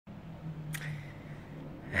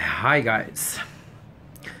Hi guys.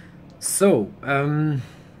 So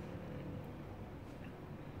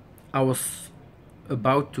I was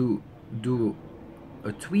about to do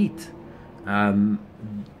a tweet,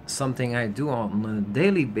 something I do on a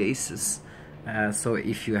daily basis. So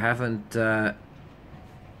if you haven't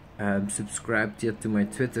subscribed yet to my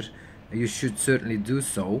Twitter, you should certainly do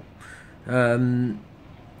so.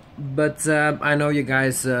 But I know you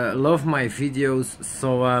guys love my videos,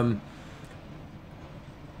 so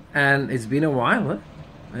and it's been a while,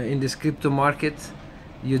 huh? In this crypto market.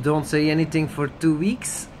 You don't say anything for 2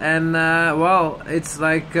 weeks, and well, it's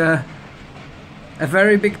like a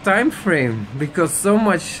very big time frame because so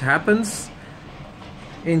much happens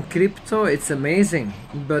in crypto. It's amazing.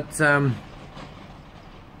 But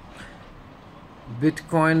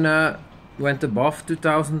Bitcoin went above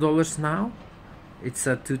 $2,000 now. It's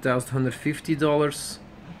at $2,150.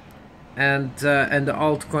 And the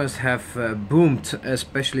altcoins have boomed,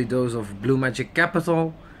 especially those of Blue Magic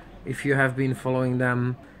Capital. If you have been following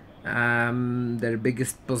them, their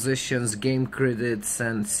biggest positions, Game Credits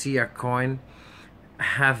and Sia Coin,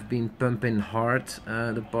 have been pumping hard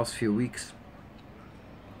the past few weeks.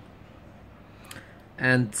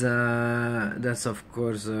 And that's of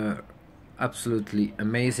course absolutely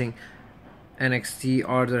amazing. NXT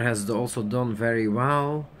order has also done very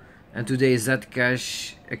well. And today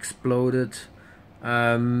Zcash exploded.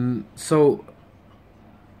 So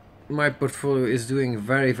my portfolio is doing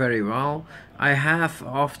very well. I have,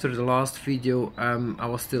 after the last video, I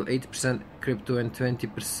was still 80% crypto and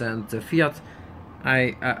 20% fiat.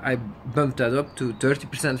 I bumped that up to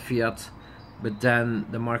 30% fiat, but then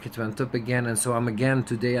the market went up again, and so I'm again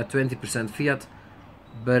today at 20% fiat,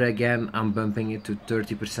 but again I'm bumping it to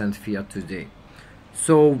 30% fiat today.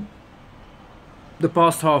 So the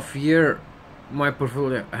past half year my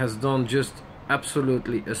portfolio has done just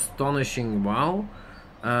absolutely astonishing well.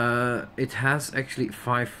 It has actually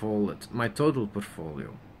fivefolded my total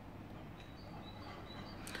portfolio,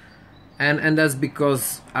 and that's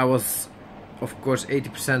because I was of course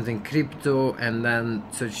 80% in crypto, and then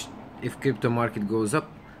if crypto market goes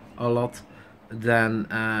up a lot, then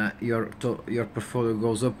your portfolio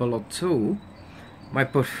goes up a lot too. My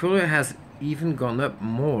portfolio has even gone up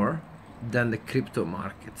more than the crypto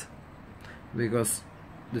market, because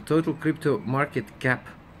the total crypto market cap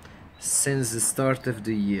since the start of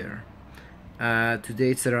the year,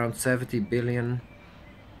 today it's around 70 billion.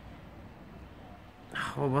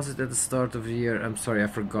 What was it at the start of the year? I'm sorry, I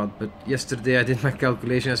forgot, but yesterday I did my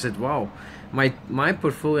calculation. I said, wow, my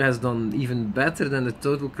portfolio has done even better than the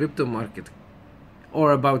total crypto market,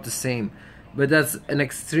 or about the same. But that's an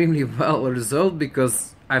extremely well result,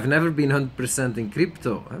 because I've never been 100% in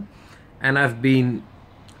crypto, huh? And I've been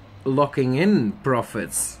locking in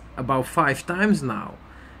profits about 5 times now.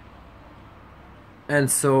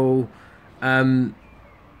 And so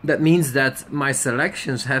that means that my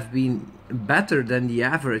selections have been better than the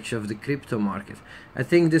average of the crypto market. I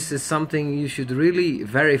think this is something you should really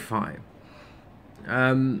verify,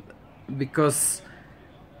 because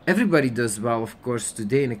everybody does well, of course,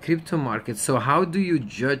 today in a crypto market. So how do you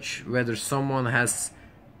judge whether someone has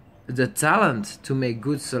the talent to make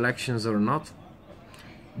good selections or not?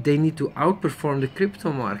 They need to outperform the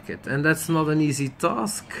crypto market, and that's not an easy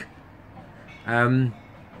task.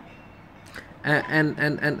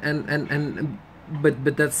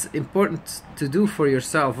 But that's important to do for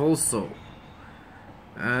yourself also.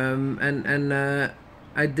 I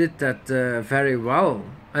did that very well,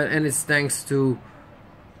 and it's thanks to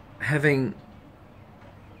having,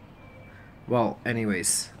 well,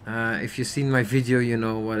 anyways, if you've seen my video, you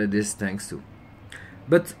know what it is thanks to.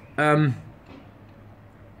 But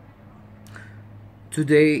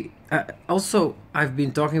today also I've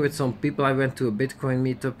been talking with some people. I went to a Bitcoin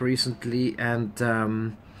meetup recently, and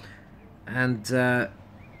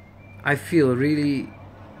I feel really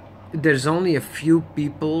there's only a few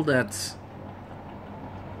people that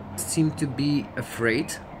seem to be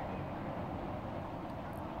afraid,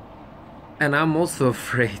 and I'm also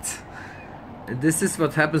afraid. This is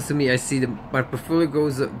what happens to me. I see my portfolio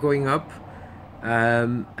going up,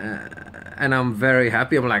 and I'm very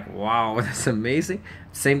happy. I'm like, wow, that's amazing.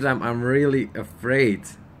 At the same time, I'm really afraid.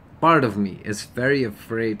 Part of me is very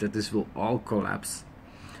afraid that this will all collapse,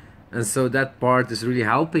 and so that part is really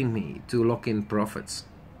helping me to lock in profits.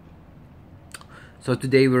 So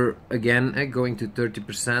today we're again going to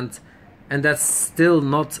 30%, and that's still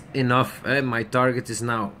not enough. My target is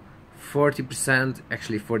now 40%,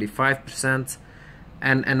 actually 45%,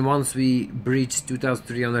 and once we breach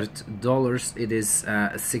 $2,300, it is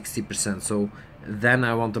 60%. So then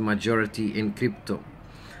I want a majority in crypto.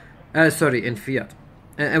 Sorry, in fiat.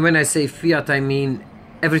 And when I say fiat, I mean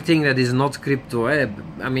everything that is not crypto.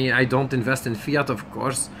 I mean, I don't invest in fiat, of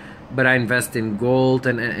course, but I invest in gold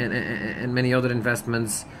and many other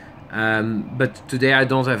investments. But today I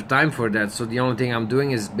don't have time for that. So the only thing I'm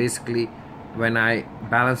doing is basically when I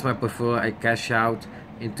balance my portfolio, I cash out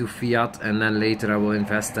into fiat, and then later I will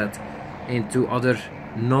invest that into other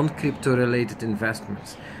non-crypto related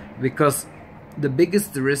investments. Because the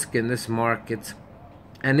biggest risk in this market,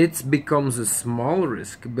 and it becomes a small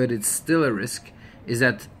risk, but it's still a risk, is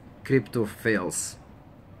that crypto fails.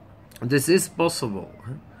 This is possible.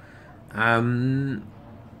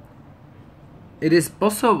 It is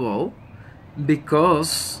possible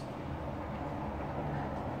because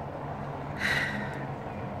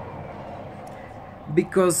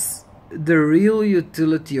the real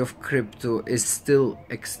utility of crypto is still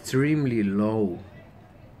extremely low.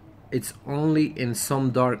 It's only in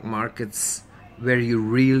some dark markets where you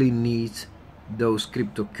really need those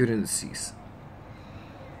cryptocurrencies.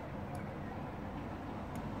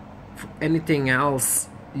 For anything else,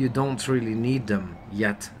 you don't really need them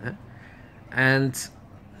yet. And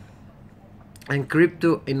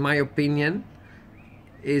crypto, in my opinion,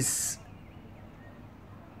 is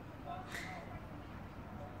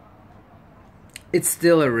it's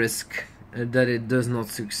still a risk that it does not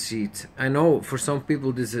succeed. I know for some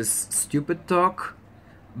people this is stupid talk,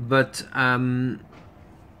 but I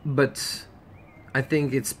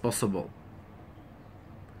think it's possible.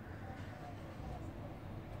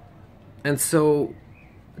 And so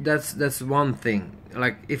that's one thing.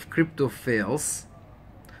 Like, if crypto fails,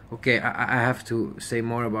 okay, I have to say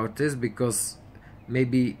more about this, because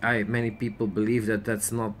maybe many people believe that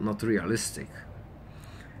that's not realistic.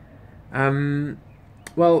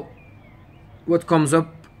 Well, what comes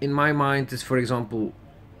up in my mind is, for example,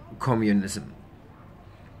 communism,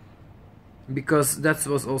 because that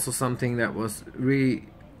was also something that was really...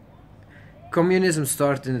 Communism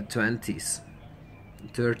started in the 20s,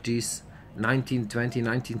 30s, 1920,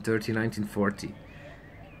 1930, 1940.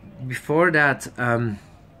 Before that,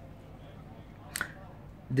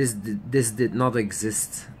 this did not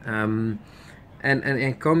exist, and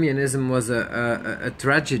communism was a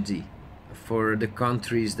tragedy for the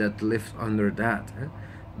countries that lived under that.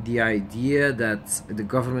 The idea that the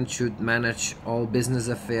government should manage all business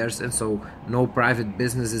affairs, and so no private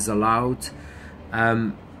business is allowed,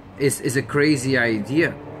 is a crazy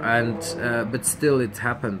idea, and but still it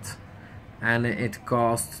happened, and it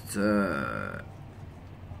caused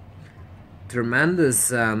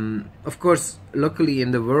tremendous... of course, luckily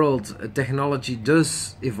in the world, technology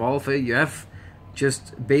does evolve. You have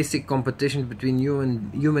just basic competition between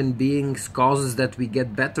human beings causes that we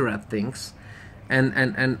get better at things,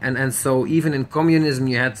 and so even in communism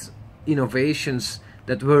you had innovations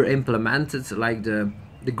that were implemented, like the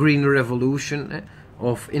green revolution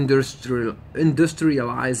of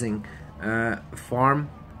industrializing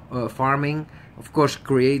farming. Of course,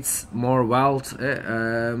 creates more wealth,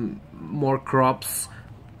 more crops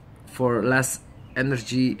for less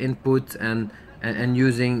energy input, and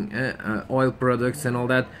using oil products and all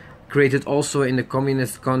that, created also in the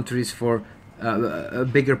communist countries for a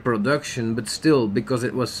bigger production, but still, because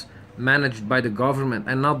it was managed by the government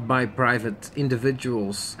and not by private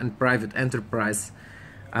individuals and private enterprise,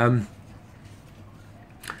 the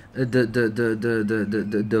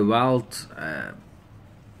wealth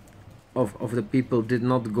of the people did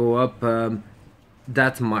not go up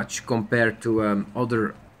that much compared to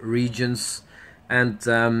other regions, and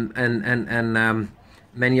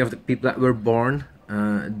many of the people that were born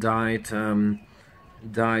died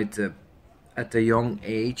at a young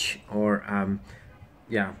age, or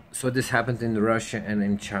yeah. So this happened in Russia and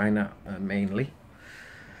in China mainly.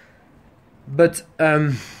 But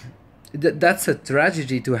that's a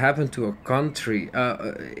tragedy to happen to a country.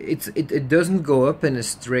 It doesn't go up in a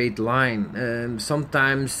straight line.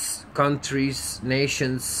 Sometimes countries,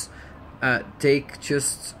 nations take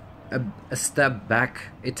just a step back.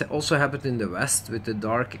 It also happened in the West with the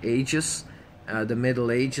Dark Ages, the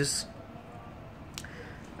Middle Ages,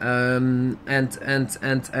 and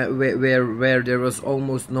where there was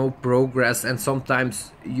almost no progress, and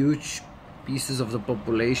sometimes huge pieces of the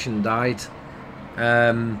population died.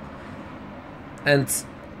 And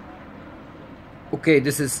okay,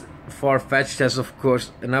 this is far-fetched as, of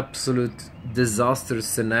course, an absolute disaster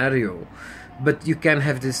scenario, but you can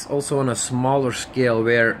have this also on a smaller scale,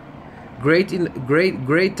 where great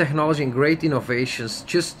technology and great innovations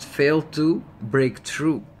just fail to break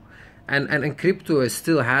through, and crypto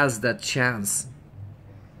still has that chance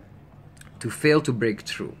to fail to break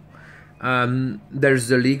through. There's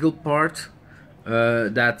the legal part,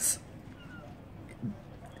 that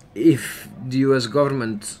if the US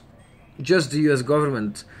government just the US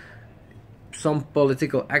government, some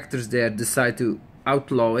political actors there decide to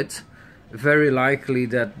outlaw it, very likely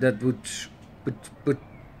that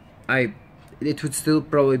it would still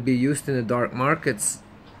probably be used in the dark markets,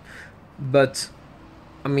 but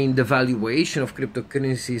I mean the valuation of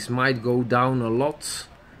cryptocurrencies might go down a lot,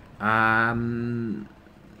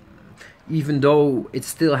 even though it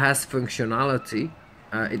still has functionality.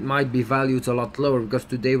 It might be valued a lot lower, because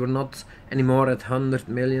today we're not anymore at 100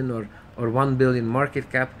 million or 1 billion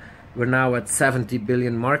market cap. We're now at 70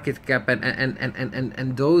 billion market cap,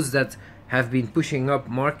 and those that have been pushing up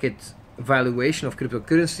market valuation of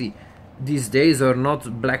cryptocurrency these days are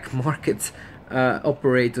not black market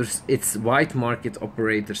operators, it's white market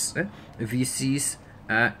operators, VCs,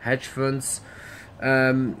 hedge funds,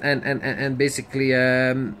 and basically,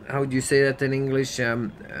 how do you say that in English,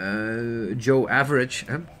 Joe Average,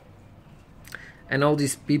 and all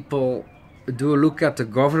these people do look at the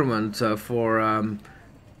government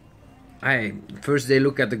first they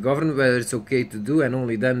look at the government whether it's okay to do, and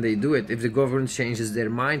only then they do it. If the government changes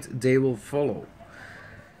their mind, they will follow.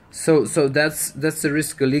 So that's a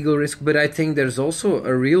risk, a legal risk, but I think there's also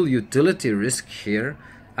a real utility risk here.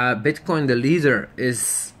 Bitcoin, the leader,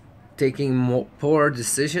 is taking more poor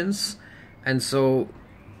decisions, and so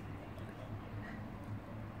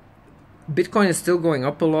Bitcoin is still going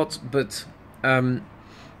up a lot, but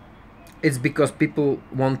it's because people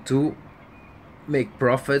want to make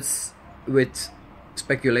profits with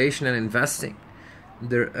speculation and investing.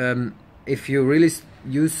 If you really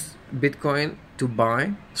use Bitcoin to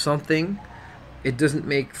buy something, it doesn't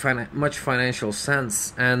make much financial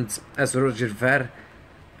sense. And as Roger Ver,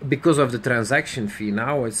 because of the transaction fee,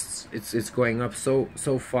 now it's going up so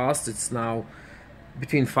fast. It's now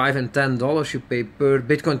between $5 and $10 you pay per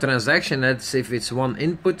Bitcoin transaction. That's if it's one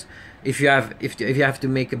input. If you have to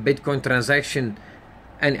make a Bitcoin transaction,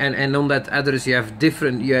 and on that address you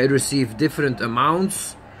receive different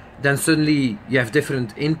amounts, then suddenly you have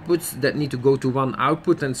different inputs that need to go to one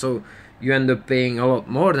output, and so you end up paying a lot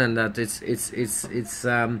more than that.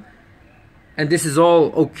 And this is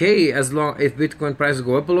all okay as long if Bitcoin prices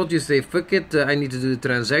go up a lot. You say, fuck it, I need to do the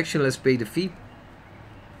transaction, let's pay the fee,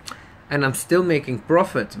 and I'm still making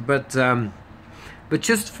profit. But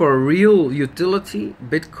just for real utility,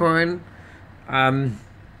 Bitcoin,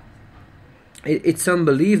 it's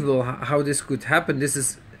unbelievable how this could happen. This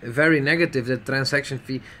is very negative, that transaction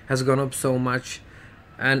fee has gone up so much,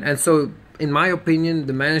 and so in my opinion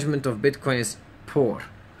the management of Bitcoin is poor,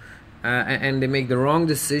 and they make the wrong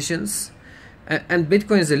decisions. And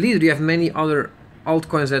Bitcoin is a leader. You have many other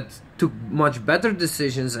altcoins that took much better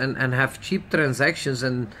decisions and have cheap transactions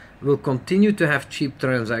and will continue to have cheap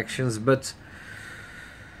transactions, but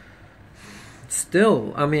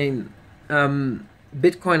still, I mean,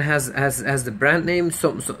 Bitcoin has the brand name.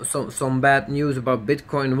 Some bad news about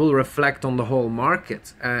Bitcoin will reflect on the whole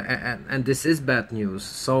market, and this is bad news.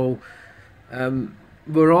 So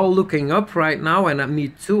we're all looking up right now, and me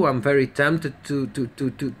too. I'm very tempted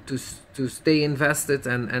to stay invested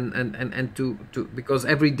and to because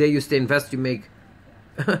every day you stay invested, you make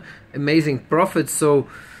amazing profits. So,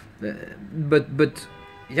 but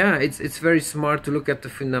yeah, it's very smart to look at the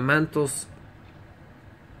fundamentals.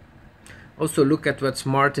 Also look at what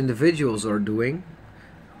smart individuals are doing.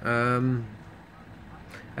 I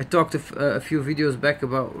talked a few videos back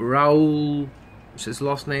about Raul, his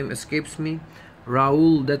last name escapes me,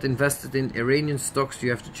 Raul, that invested in Iranian stocks. You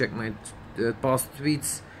have to check my past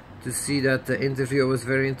tweets to see that the interview was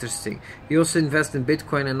very interesting. He also invested in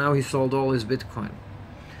Bitcoin, and now he sold all his Bitcoin.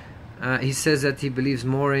 He says that he believes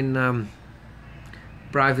more in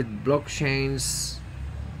private blockchains,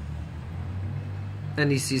 and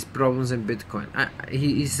he sees problems in Bitcoin.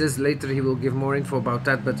 He says later he will give more info about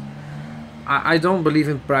that, but I don't believe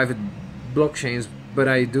in private blockchains, but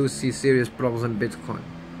I do see serious problems in Bitcoin.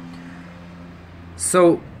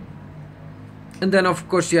 So, and then of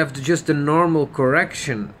course you have just the normal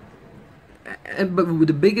correction. But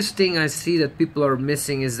the biggest thing I see that people are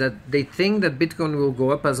missing is that they think that Bitcoin will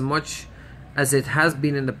go up as much as it has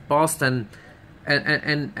been in the past, and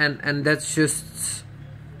that's just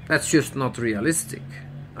not realistic.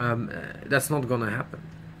 That's not gonna happen.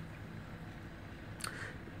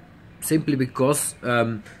 Simply because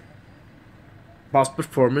past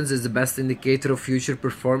performance is the best indicator of future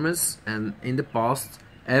performance, and in the past,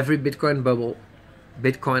 every Bitcoin bubble,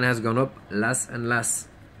 Bitcoin has gone up less and less.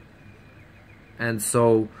 And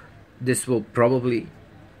so this will probably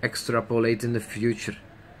extrapolate in the future.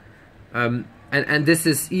 And this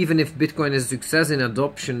is even if Bitcoin is a success in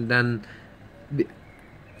adoption, then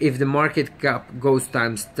if the market cap goes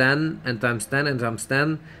times 10 and times 10 and times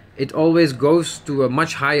 10, it always goes to a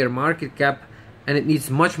much higher market cap, and it needs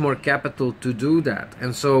much more capital to do that.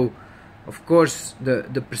 And so of course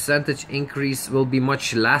the percentage increase will be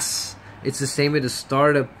much less. It's the same with a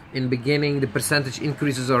startup. In the beginning the percentage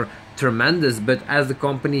increases are tremendous, but as the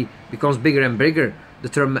company becomes bigger and bigger,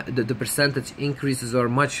 the percentage increases are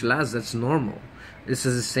much less. That's normal. This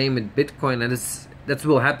is the same with Bitcoin, and that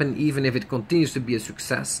will happen even if it continues to be a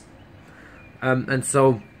success. And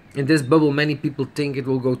so in this bubble, many people think it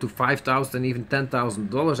will go to $5,000, even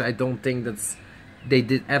 $10,000. I don't think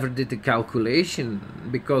they ever did the calculation,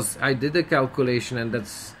 because I did the calculation, and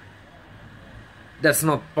that's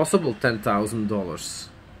not possible. $10,000.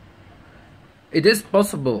 It is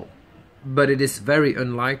possible, but it is very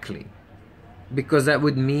unlikely, because that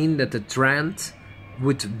would mean that the trend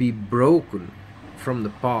would be broken from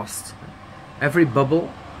the past. Every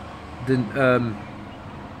bubble,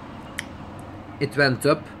 it went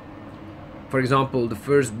up. For example, the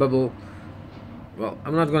first bubble, well,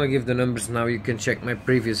 I'm not going to give the numbers now, you can check my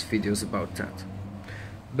previous videos about that.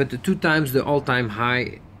 But the 2 times the all-time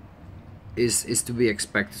high is to be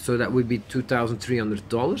expected, so that would be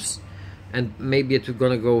 $2,300, and maybe it's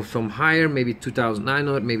going to go some higher, maybe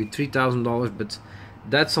 $2,900, maybe $3,000, but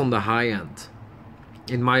that's on the high end,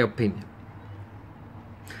 in my opinion.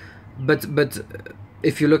 But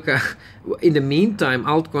if you look at, in the meantime,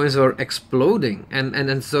 altcoins are exploding,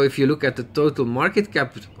 and so if you look at the total market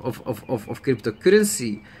cap of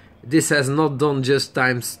cryptocurrency, this has not done just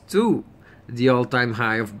 ×2 the all-time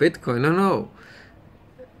high of Bitcoin. No,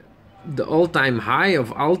 the all-time high of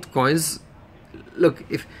altcoins, look,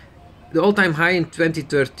 if the all-time high in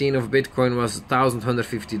 2013 of Bitcoin was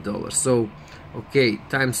 $1,150, so okay,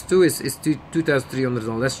 ×2 is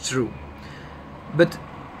 $2,300. That's true. But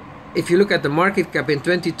if you look at the market cap in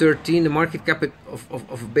 2013, the market cap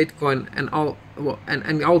of Bitcoin and all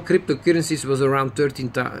cryptocurrencies was around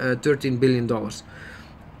 $13 billion.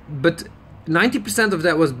 But 90% of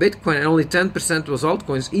that was Bitcoin, and only 10% was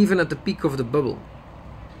altcoins, even at the peak of the bubble.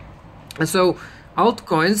 And so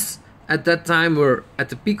altcoins at that time were at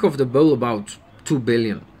the peak of the bubble about 2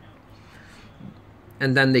 billion.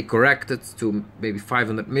 And then they corrected to maybe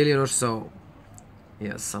 500 million or so.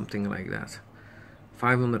 Yes, something like that.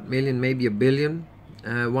 500 million, maybe a billion,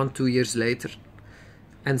 1-2 years later.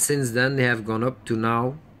 And since then they have gone up to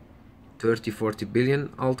now 30-40 billion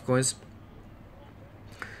altcoins.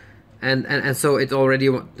 And so it already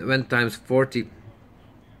went ×40.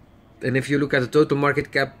 And if you look at the total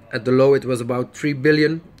market cap, at the low it was about 3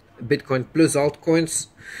 billion Bitcoin plus altcoins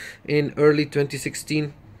in early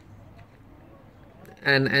 2016.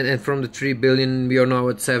 And from the 3 billion we are now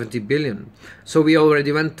at 70 billion. So we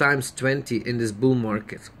already went ×20 in this bull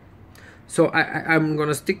market. So I'm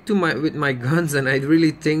gonna stick to with my guns, and I really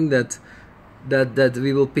think that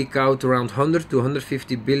we will peak out around 100 to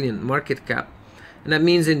 150 billion market cap. And that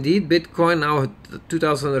means indeed Bitcoin now at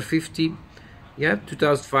 2,150, yeah,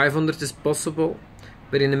 2,500 is possible.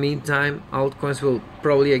 But in the meantime, altcoins will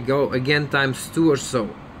probably go again ×2 or so.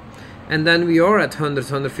 And then we are at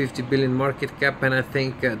 100-150 billion market cap, and I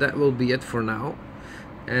think that will be it for now.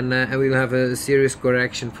 And we'll have a serious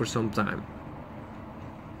correction for some time.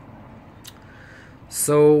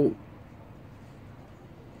 So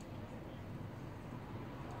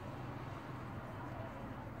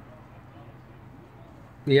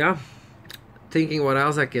yeah, thinking what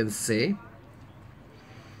else I can say.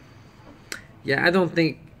 Yeah, I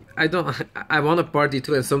want to party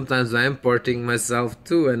too, and sometimes I am partying myself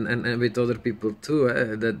too, and with other people too.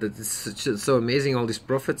 That is so amazing, all these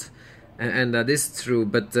profits, and that is true.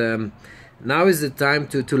 But now is the time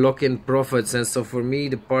to lock in profits, and so for me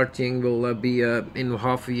the partying will be in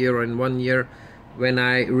half a year or in 1 year, when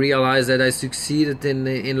I realize that I succeeded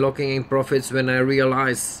in locking in profits, when I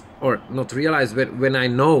realize, or not realize, when I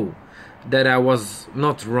know that I was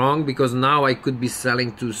not wrong, because now I could be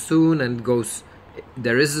selling too soon, and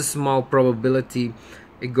there is a small probability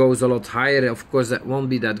it goes a lot higher. Of course that won't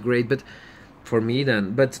be that great, but for me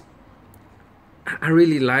then. But I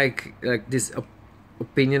really like this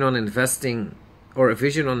opinion on investing, or a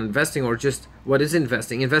vision on investing, or just what is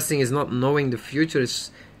investing. Investing is not knowing the future,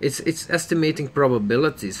 it's estimating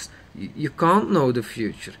probabilities. You can't know the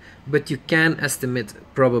future, but you can estimate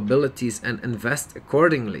probabilities and invest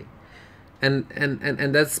accordingly. And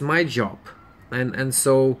that's my job. And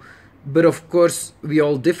so, but of course we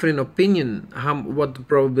all differ in opinion what the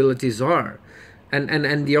probabilities are,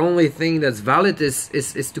 and the only thing that's valid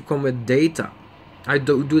is to come with data. I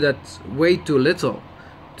do that way too little,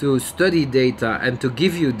 to study data and to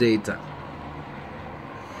give you data,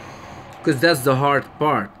 because that's the hard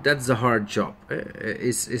part, that's the hard job.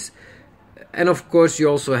 And of course you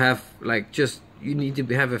also have like just you need to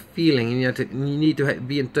have a feeling, and you need to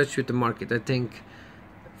be in touch with the market. I think,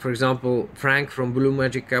 for example, Frank from Blue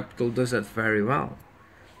Magic Capital does that very well.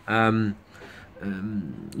 You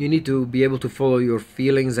need to be able to follow your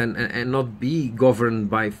feelings and not be governed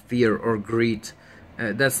by fear or greed.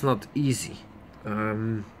 That's not easy.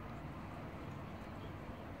 The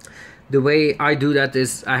way I do that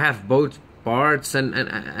is I have both parts, and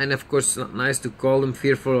of course it's not nice to call them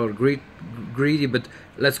fearful or greedy, but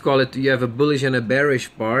let's call it, you have a bullish and a bearish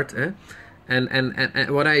part, and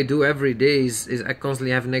what I do every day is I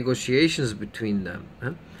constantly have negotiations between them.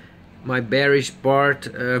 My bearish part,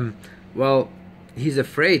 well, he's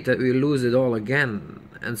afraid that we lose it all again,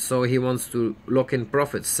 and so he wants to lock in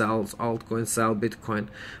profits, sell altcoin, sell Bitcoin.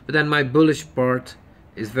 But then my bullish part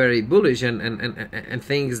is very bullish and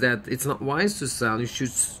thinks that it's not wise to sell. You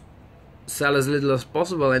should sell as little as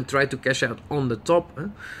possible and try to cash out on the top.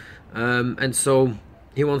 And so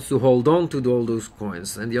he wants to hold on to all those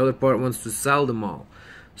coins, and the other part wants to sell them all.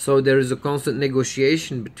 So there is a constant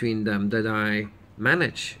negotiation between them that I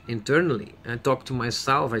manage internally. I talk to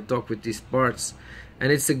myself, I talk with these parts,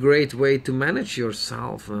 and it's a great way to manage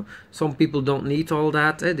yourself. Some people don't need all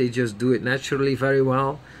that, they just do it naturally very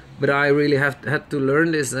well, but I really had to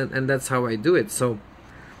learn this, and that's how I do it. So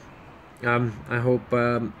I hope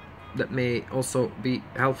that may also be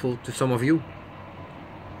helpful to some of you.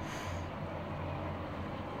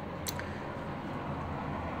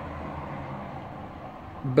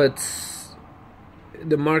 But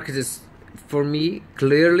the market is, for me,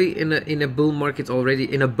 clearly in a bull market already,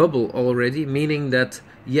 in a bubble already, meaning that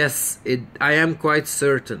yes, I am quite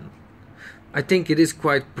certain. I think it is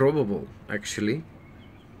quite probable, actually.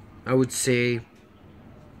 I would say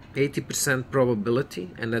 80%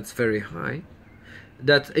 probability, and that's very high,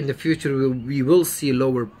 that in the future we will see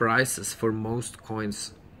lower prices for most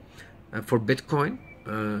coins. For Bitcoin,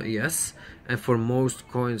 yes, and for most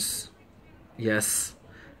coins, yes.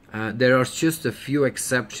 There are just a few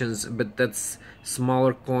exceptions, but that's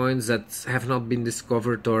smaller coins that have not been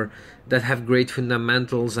discovered or that have great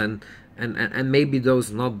fundamentals, and maybe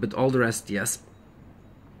those not, but all the rest, yes.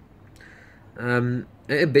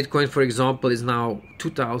 Bitcoin, for example, is now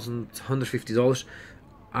 $2,150.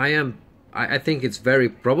 I think it's very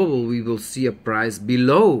probable we will see a price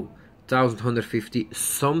below 1,150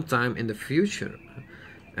 sometime in the future,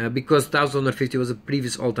 because 1,150 was a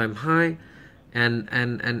previous all-time high. And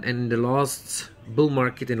in the last bull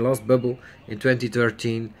market, in the last bubble in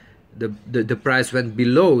 2013, the price went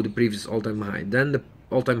below the previous all-time high. Then the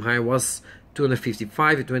all-time high was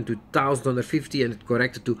 255, it went to 1,150 and it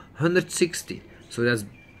corrected to 160. So that's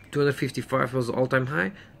 255 was the all-time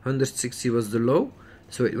high, 160 was the low,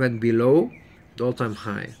 so it went below the all-time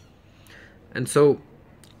high. And so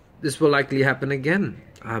this will likely happen again,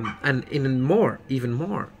 and even more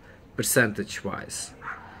percentage-wise.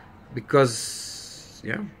 Because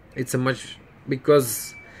it's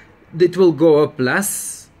because it will go up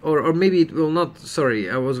less, or maybe it will not. Sorry,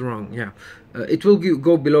 I was wrong. It will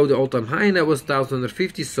go below the all-time high, and that was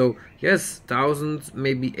 1,150. So yes, 1,000,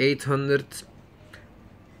 maybe 800.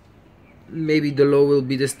 Maybe the low will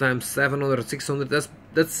be this time 700 or 600.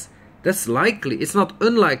 That's likely. It's not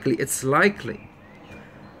unlikely. It's likely.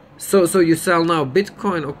 So you sell now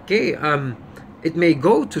Bitcoin. Okay, it may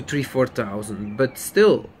go to 3,000-4,000, but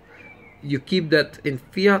still, you keep that in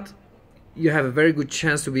fiat, you have a very good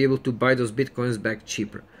chance to be able to buy those Bitcoins back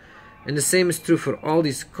cheaper. And the same is true for all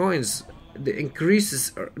these coins. The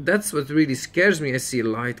increases, that's what really scares me. I see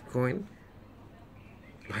Litecoin.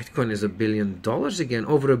 Litecoin is $1 billion again,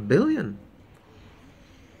 over $1 billion.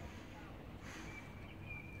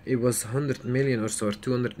 It was 100 million or so, or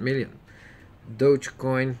 200 million.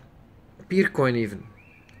 Dogecoin, Peercoin even.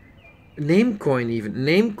 Namecoin even.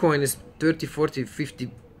 Namecoin is 30, 40,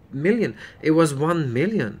 50 million. It was 1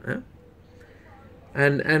 million.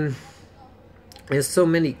 And there's so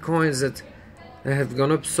many coins that have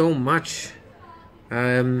gone up so much.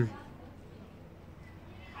 It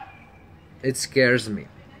scares me.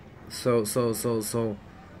 But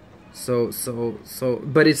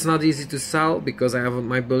it's not easy to sell because I have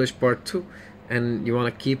my bullish part too, and you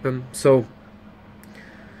want to keep them. So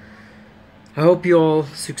I hope you all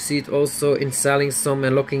succeed also in selling some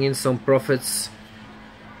and locking in some profits.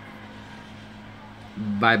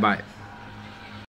 Bye bye.